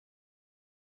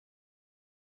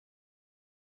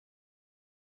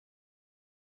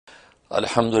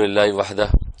الحمدللہ وحدہ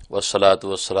والصلاة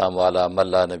والسلام علی من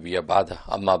لا نبی بعدہ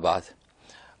اما بعد۔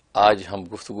 آج ہم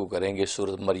گفتگو کریں گے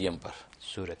سورۃ مریم پر۔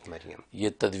 سورۃ مریم یہ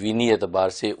تدوینی اعتبار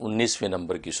سے 19ویں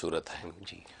نمبر کی سورت ہے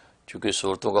جی، چونکہ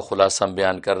صورتوں کا خلاصہ ہم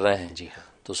بیان کر رہے ہیں جی ہاں،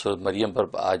 تو سورۃ مریم پر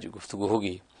آج گفتگو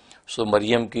ہوگی۔ سورۃ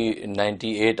مریم کی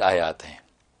 98 آیات ہیں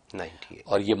 98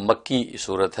 اور یہ مکی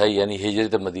صورت ہے، یعنی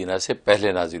ہجرت مدینہ سے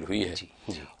پہلے نازل ہوئی ہے۔ جی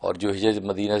جی، اور جو ہجرت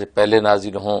مدینہ سے پہلے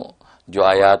نازل ہوں جو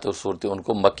آیات اور صورتیں ان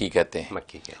کو مکی کہتے ہیں،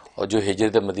 مکی کہتے ہیں اور جو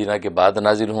ہجرت مدینہ کے بعد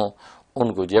نازل ہوں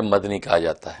ان کو جو ہے مدنی کہا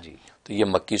جاتا ہے۔ جی، تو یہ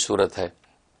مکی صورت ہے۔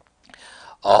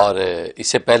 اور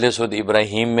اس سے پہلے سورۃ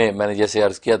ابراہیم میں نے جیسے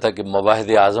عرض کیا تھا کہ مواحد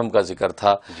اعظم کا ذکر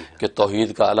تھا کہ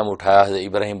توحید کا علم اٹھایا حضرت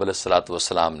ابراہیم علیہ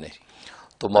السلام نے،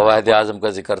 تو مواحد اعظم کا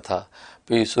ذکر تھا۔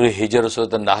 پھر سورہ ہجر اور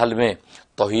سورۃ النحل میں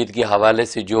توحید کے حوالے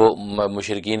سے جو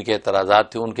مشرکین کے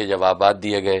اعتراضات تھے ان کے جوابات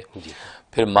دیے گئے۔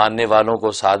 پھر ماننے والوں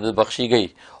کو سعادت بخشی گئی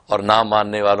اور نہ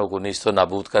ماننے والوں کو نیست و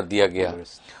نابود کر دیا گیا،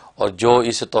 اور جو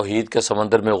اس توحید کے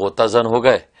سمندر میں غوطہ زن ہو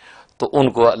گئے تو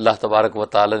ان کو اللہ تبارک و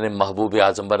تعالی نے محبوب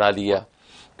اعظم بنا لیا،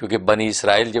 کیونکہ بنی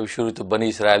اسرائیل جب شروع تو بنی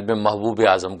اسرائیل میں محبوب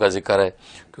اعظم کا ذکر ہے،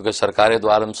 کیونکہ سرکار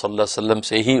دو عالم صلی اللہ علیہ وسلم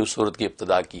سے ہی اس صورت کی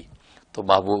ابتدا کی تو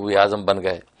محبوب اعظم بن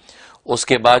گئے۔ اس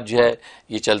کے بعد جو ہے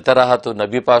یہ چلتا رہا تو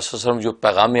نبی پاک صلی اللہ علیہ وسلم جو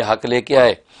پیغام حق لے کے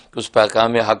آئے کہ اس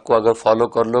پیغام حق کو اگر فالو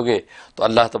کر لو گے تو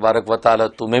اللہ تبارک و تعالی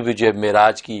تمہیں بھی جو ہے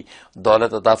معراج کی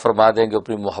دولت عطا فرما دیں گے،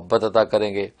 اپنی محبت عطا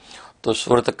کریں گے۔ تو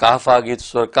سورۃ کہف آ گئی تو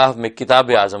سورۃ کہف میں کتاب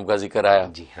اعظم کا ذکر آیا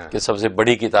کہ سب سے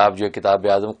بڑی کتاب جو ہے کتاب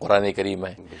اعظم قرآن کریم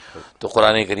ہے، تو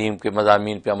قرآن کریم کے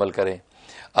مضامین پہ عمل کریں۔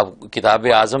 اب کتاب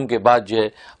اعظم کے بعد جو ہے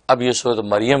اب یہ سورۃ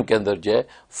مریم کے اندر جو ہے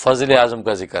فضل اعظم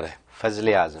کا ذکر ہے۔ فضل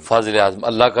اعظم، فضل اعظم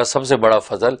اللہ کا سب سے بڑا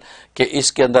فضل کہ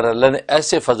اس کے اندر اللہ نے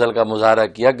ایسے فضل کا مظاہرہ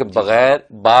کیا کہ بغیر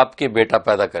باپ کے بیٹا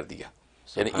پیدا کر دیا،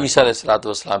 یعنی عیسیٰ علیہ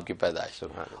السلام کی پیدائش،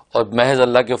 اور محض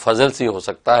اللہ کے فضل سے ہو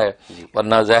سکتا ہے،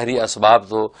 ورنہ ظاہری اسباب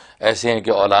تو ایسے ہیں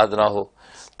کہ اولاد نہ ہو۔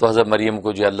 تو حضرت مریم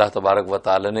کو جو اللہ تبارک و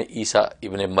تعالی نے عیسیٰ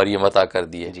ابن مریم عطا کر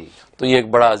دیے، تو یہ ایک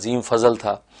بڑا عظیم فضل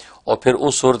تھا۔ اور پھر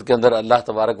اس صورت کے اندر اللہ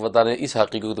تبارک و تعالی نے اس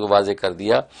حقیقت کو واضح کر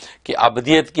دیا کہ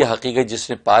عبدیت کی حقیقت جس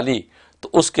نے پالی تو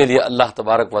اس کے لیے اللہ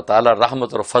تبارک و تعالی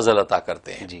رحمت اور فضل عطا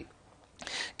کرتے ہیں۔ جی،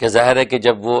 کہ ظاہر ہے کہ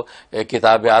جب وہ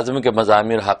کتاب اعظم کے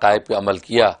مضامین حقائق پہ عمل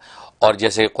کیا، اور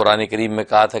جیسے قرآن کریم میں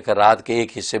کہا تھا کہ رات کے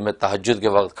ایک حصے میں تہجد کے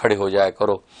وقت کھڑے ہو جایا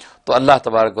کرو، تو اللہ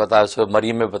تبارک و تعالی سے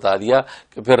مریم میں بتا دیا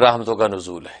کہ پھر رحمتوں کا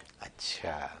نزول ہے۔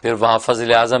 اچھا، پھر وہاں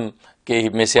فضل اعظم کے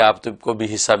میں سے آپ کو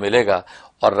بھی حصہ ملے گا،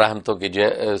 اور رحمتوں کے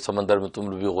جو سمندر میں تم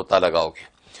بھی غوطہ لگاؤ گے۔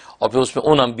 اور پھر اس میں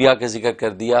ان انبیاء کا ذکر کر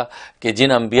دیا کہ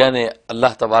جن انبیاء نے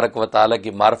اللہ تبارک و تعالی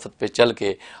کی معرفت پہ چل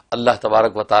کے اللہ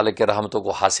تبارک و تعالی کے رحمتوں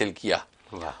کو حاصل کیا،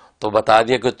 تو بتا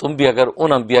دیا کہ تم بھی اگر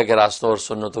ان انبیاء کے راستوں اور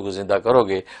سنتوں کو زندہ کرو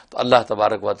گے تو اللہ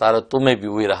تبارک و تعالی تمہیں بھی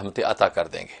وہی رحمتیں عطا کر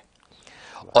دیں گے۔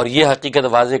 اور یہ حقیقت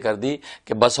واضح کر دی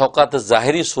کہ بس اوقات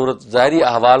ظاہری صورت ظاہری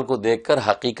احوال کو دیکھ کر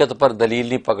حقیقت پر دلیل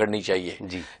نہیں پکڑنی چاہیے،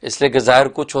 اس لیے کہ ظاہر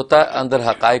کچھ ہوتا ہے اندر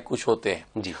حقائق کچھ ہوتے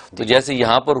ہیں۔ تو جیسے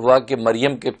یہاں پر ہوا کہ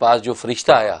مریم کے پاس جو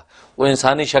فرشتہ آیا وہ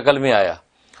انسانی شکل میں آیا،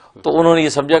 تو انہوں نے یہ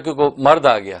سمجھا کہ کوئی مرد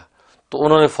آ گیا، تو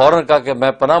انہوں نے فوراً کہا کہ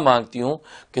میں پناہ مانگتی ہوں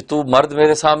کہ تو مرد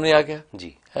میرے سامنے آ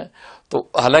گیا۔ تو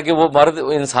حالانکہ وہ مرد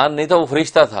انسان نہیں تھا، وہ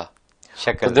فرشتہ تھا۔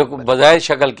 شکل دیکھو بظاہر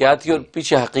شکل کیا تھی اور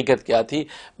پیچھے حقیقت کیا تھی۔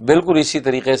 بالکل اسی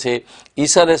طریقے سے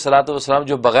عیسیٰ علیہ السلام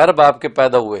جو بغیر باپ کے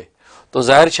پیدا ہوئے تو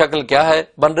ظاہر شکل کیا ہے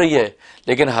بن رہی ہے،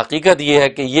 لیکن حقیقت یہ ہے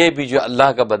کہ یہ بھی جو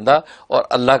اللہ کا بندہ اور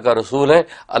اللہ کا رسول ہے،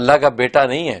 اللہ کا بیٹا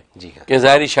نہیں ہے کہ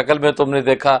ظاہری شکل میں تم نے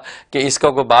دیکھا کہ اس کا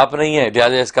کوئی باپ نہیں ہے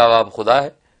لہٰذا اس کا باپ خدا ہے،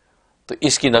 تو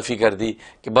اس کی نفی کر دی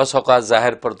کہ بس اوقات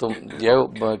ظاہر پر تم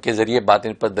کے ذریعے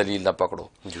باطن پر دلیل نہ پکڑو۔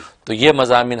 تو یہ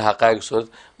مضامین حقائق صورت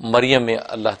مریم میں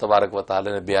اللہ تبارک و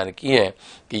تعالی نے بیان کی ہے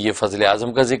کہ یہ فضل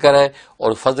اعظم کا ذکر ہے،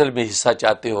 اور فضل میں حصہ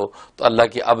چاہتے ہو تو اللہ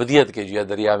کی عبدیت کے جو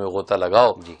دریا میں غوطہ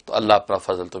لگاؤ تو اللہ اپنا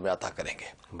فضل تمہیں عطا کریں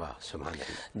گے۔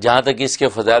 جہاں تک اس کے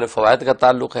فضائل و فوائد کا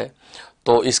تعلق ہے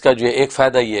تو اس کا جو ایک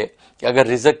فائدہ یہ ہے کہ اگر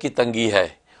رزق کی تنگی ہے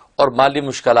اور مالی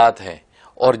مشکلات ہیں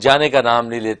اور جانے کا نام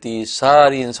نہیں لیتی،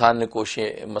 ساری انسان نے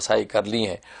کوششیں مساعی کر لی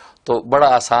ہیں، تو بڑا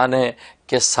آسان ہے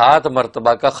کہ 7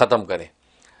 مرتبہ کا ختم کریں،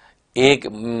 ایک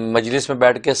مجلس میں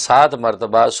بیٹھ کے 7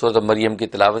 مرتبہ سورۃ مریم کی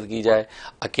تلاوت کی جائے،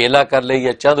 اکیلا کر لے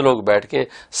یا چند لوگ بیٹھ کے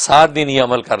 7 دن یہ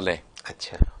عمل کر لیں۔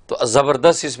 اچھا، تو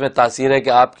زبردست اس میں تاثیر ہے کہ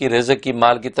آپ کی رزق کی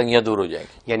مال کی تنگیاں دور ہو جائیں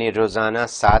گی۔ یعنی روزانہ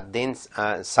 7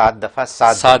 دفعہ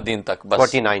 7 دن تک بس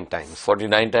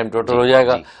 49 ٹائم ٹوٹل ہو جائے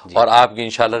گا، اور آپ کی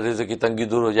انشاءاللہ رزق کی تنگی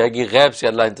دور ہو جائے گی، غیب سے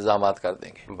اللہ انتظامات کر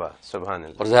دیں گے۔ سبحان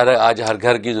اللہ۔ اور ظاہر ہے آج ہر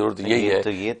گھر کی ضرورت یہی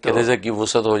ہے کہ رزق کی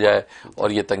وسعت ہو جائے اور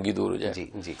یہ تنگی دور ہو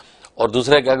جائے۔ اور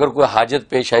دوسرا کہ اگر کوئی حاجت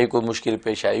پیش آئی، کوئی مشکل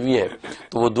پیش آئی ہوئی ہے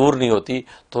تو وہ دور نہیں ہوتی،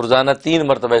 تو روزانہ 3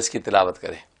 مرتبہ اس کی تلاوت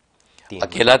کریں،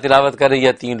 اکیلا تلاوت کرے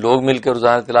یا 3 لوگ مل کے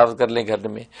روزانہ تلاوت کر لیں گھر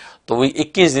میں، تو وہی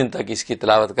 21 دن تک اس کی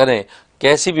تلاوت کریں.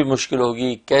 کیسی بھی مشکل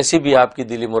ہوگی، کیسی بھی آپ کی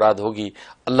دلی مراد ہوگی،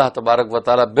 اللہ تبارک و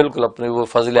تعالیٰ بالکل اپنے وہ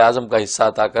فضل اعظم کا حصہ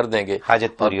عطا کر دیں گے،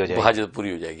 حاجت پوری ہو جائے گی. حاجت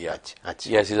پوری ہو جائے گی.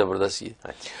 اچھا یہ ایسی زبردست چیز.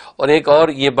 اور ایک اور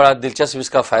یہ بڑا دلچسپ اس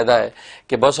کا فائدہ ہے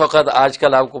کہ بس اوقات آج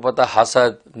کل آپ کو پتا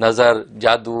حسد، نظر،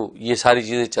 جادو، یہ ساری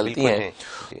چیزیں چلتی ہیں،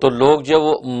 تو لوگ جو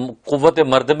وہ قوت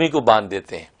مردمی کو باندھ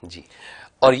دیتے ہیں جی،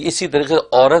 اور اسی طریقے سے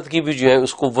عورت کی بھی جو ہے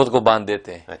اس قوت کو باندھ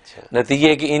دیتے ہیں. اچھا، نتیجہ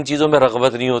ہے کہ ان چیزوں میں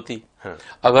رغبت نہیں ہوتی.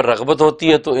 اگر رغبت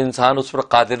ہوتی ہے تو انسان اس پر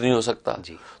قادر نہیں ہو سکتا.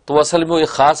 تو اصل میں وہ ایک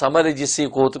خاص عمل ہے جس سے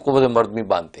قوت مردمی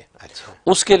باندھتے ہیں. اچھا،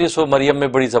 اس کے لیے سورہ مریم میں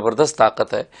بڑی زبردست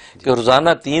طاقت ہے کہ روزانہ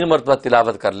 3 مرتبہ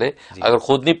تلاوت کر لے. اگر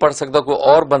خود نہیں پڑھ سکتا کوئی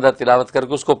اور بندہ تلاوت کر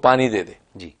کے اس کو پانی دے دے،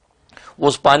 جی،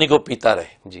 اس پانی کو پیتا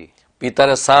رہے، جی، پیتا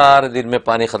رہے، سارے دن میں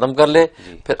پانی ختم کر لے،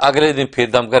 پھر اگلے دن پھر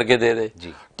دم کر کے دے دے.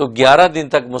 تو 11 دن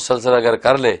تک مسلسل اگر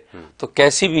کر لے تو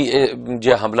کیسی بھی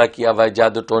جو حملہ کیا ہوا ہے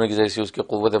جادو ٹونے کی ذریعے اس کی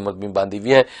قوت مردمی باندھی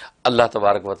ہوئی ہے، اللہ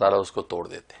تبارک و تعالیٰ اس کو توڑ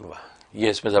دیتے ہیں. یہ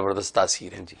اس میں زبردست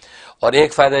تاثیر ہے. اور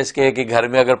ایک فائدہ اس کے ہے کہ گھر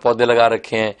میں اگر پودے لگا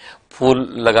رکھے ہیں، پھول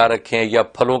لگا رکھے ہیں یا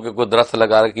پھلوں کے کوئی درخت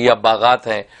لگا رکھے یا باغات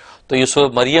ہیں، تو یہ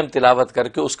سورہ مریم تلاوت کر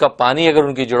کے اس کا پانی اگر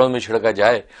ان کی جڑوں میں چھڑکا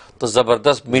جائے تو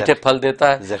زبردست میٹھے پھل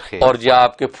دیتا ہے، اور جو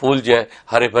آپ کے پھول جو ہے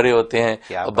ہرے بھرے ہوتے ہیں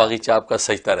اور باغیچہ آپ کا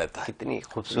سجتا رہتا ہے. کتنی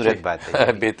خوبصورت بات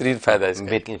ہے. بہترین فائدہ ہے اس کا.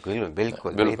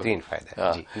 بالکل بہترین فائدہ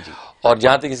ہے. جی. اور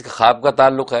جہاں تک اس کے خواب کا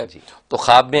تعلق ہے تو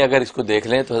خواب میں اگر اس کو دیکھ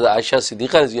لیں تو حضرت عائشہ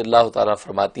صدیقہ رضی اللہ تعالیٰ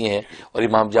فرماتی ہیں، اور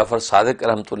امام جعفر صادق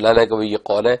رحمۃ اللہ علیہ کا بھی یہ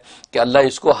قول ہے کہ اللہ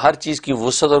اس کو ہر چیز کی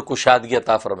وسعت اور کشادگی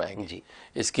عطا فرمائیں گے.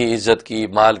 اس کی عزت کی،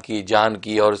 مال کی، جان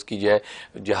کی، اور اس کی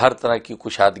جو ہر طرح کی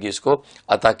کشادگی اس کو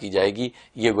عطا کی جائے گی.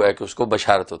 یہ گویا کہ اس کو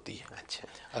بشارت ہوتی ہے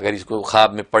اگر اس کو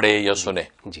خواب میں پڑھے یا سنے.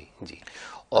 جی.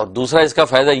 اور دوسرا اس کا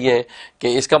فائدہ یہ ہے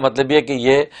کہ اس کا مطلب یہ ہے کہ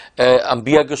یہ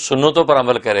انبیاء کی سنتوں پر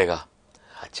عمل کرے گا،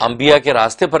 انبیاء کے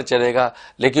راستے پر چلے گا،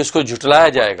 لیکن اس کو جھٹلایا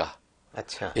جائے گا.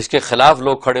 اچھا، اس کے خلاف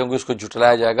لوگ کھڑے ہوں گے، اس کو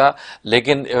جھٹلایا جائے گا،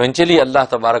 لیکن ایونچولی اللہ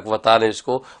تبارک و تعالی اس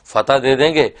کو فتح دے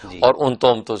دیں گے اور ان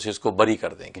تہمتوں سے اس کو بری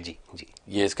کر دیں گے. جی.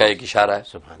 یہ اس کا ایک اشارہ ہے.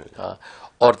 سبحان اللہ.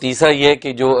 اور تیسرا یہ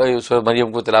کہ جو سورہ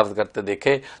مریم کو تلاوت کرتے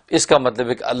دیکھے، اس کا مطلب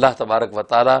ہے کہ اللہ تبارک و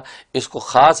تعالی اس کو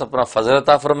خاص اپنا فضل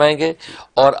عطا فرمائیں گے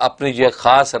اور اپنی جو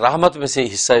خاص رحمت میں سے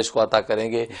حصہ اس کو عطا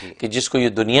کریں گے کہ جس کو یہ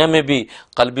دنیا میں بھی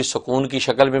قلبی سکون کی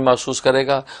شکل میں محسوس کرے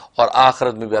گا اور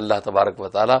آخرت میں بھی اللہ تبارک و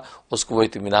تعالی اس کو وہ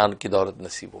اطمینان کی دولت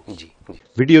نصیب ہوگی. جی.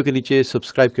 ویڈیو کے نیچے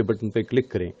سبسکرائب کے بٹن پہ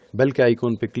کلک کریں، بیل کے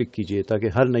آئیکن پہ کلک کیجئے تاکہ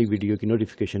ہر نئی ویڈیو کی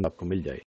نوٹیفیکیشن آپ کو مل جائے.